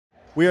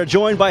We are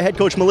joined by head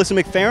coach Melissa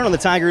McFerrin on the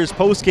Tigers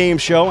post-game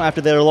show after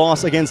their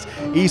loss against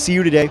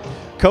ECU today.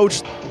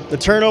 Coach, the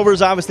turnover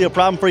is obviously a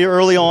problem for you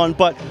early on,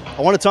 but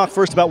I want to talk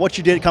first about what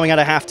you did coming out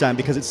of halftime,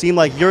 because it seemed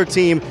like your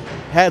team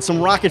had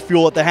some rocket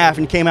fuel at the half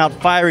and came out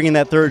firing in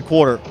that third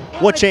quarter.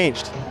 What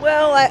changed?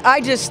 Well, I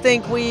just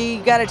think we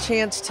got a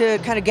chance to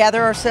kind of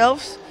gather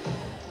ourselves.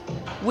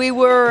 We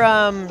were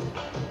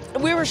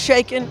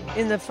shaken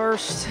in the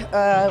first.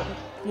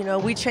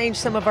 We changed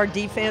some of our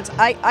defense.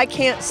 I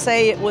can't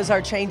say it was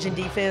our change in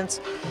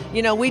defense.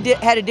 We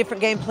had a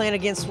different game plan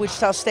against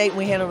Wichita State and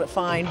we handled it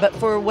fine. But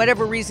for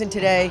whatever reason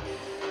today,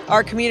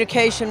 our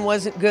communication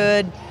wasn't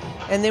good.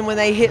 And then when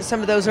they hit some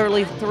of those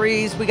early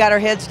threes, we got our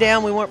heads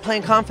down. We weren't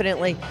playing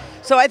confidently.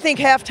 So I think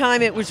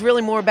halftime it was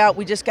really more about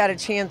we just got a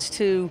chance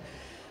to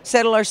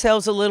settle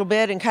ourselves a little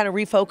bit and kind of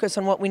refocus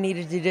on what we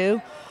needed to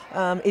do.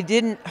 It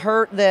didn't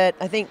hurt that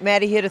I think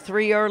Maddie hit a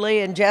three early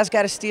and Jazz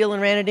got a steal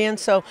and ran it in.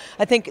 So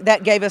I think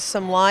that gave us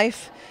some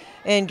life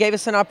and gave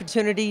us an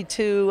opportunity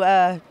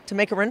to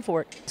make a run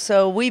for it.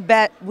 So we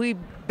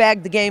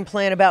bagged the game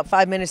plan about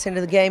 5 minutes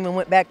into the game and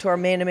went back to our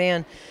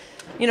man-to-man.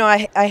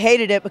 I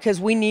hated it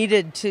because we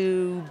needed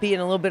to be in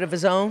a little bit of a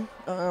zone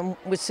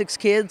with 6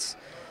 kids.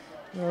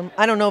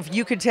 I don't know if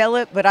you could tell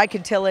it, but I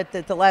could tell it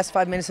that the last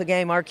 5 minutes of the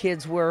game, our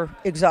kids were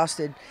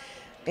exhausted.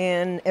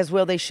 And as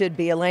well they should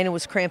be. Elena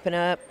was cramping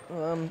up.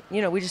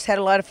 We just had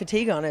a lot of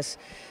fatigue on us.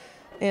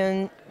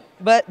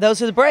 But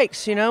those are the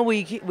breaks.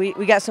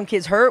 We got some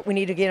kids hurt. We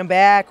need to get them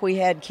back. We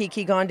had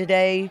Kiki gone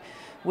today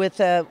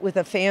with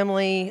a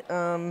family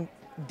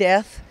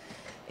death.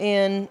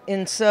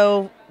 And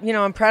so,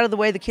 I'm proud of the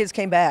way the kids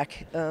came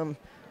back.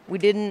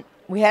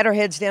 We had our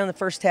heads down the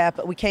first half,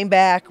 but we came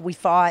back, we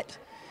fought.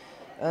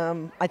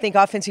 I think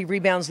offensive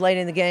rebounds late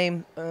in the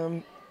game,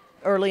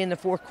 early in the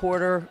fourth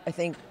quarter, I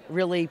think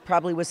really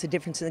probably was the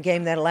difference in the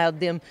game that allowed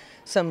them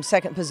some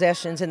second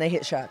possessions and they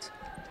hit shots.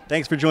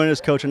 Thanks for joining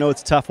us, Coach. I know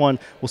it's a tough one.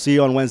 We'll see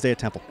you on Wednesday at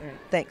Temple. All right,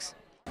 thanks.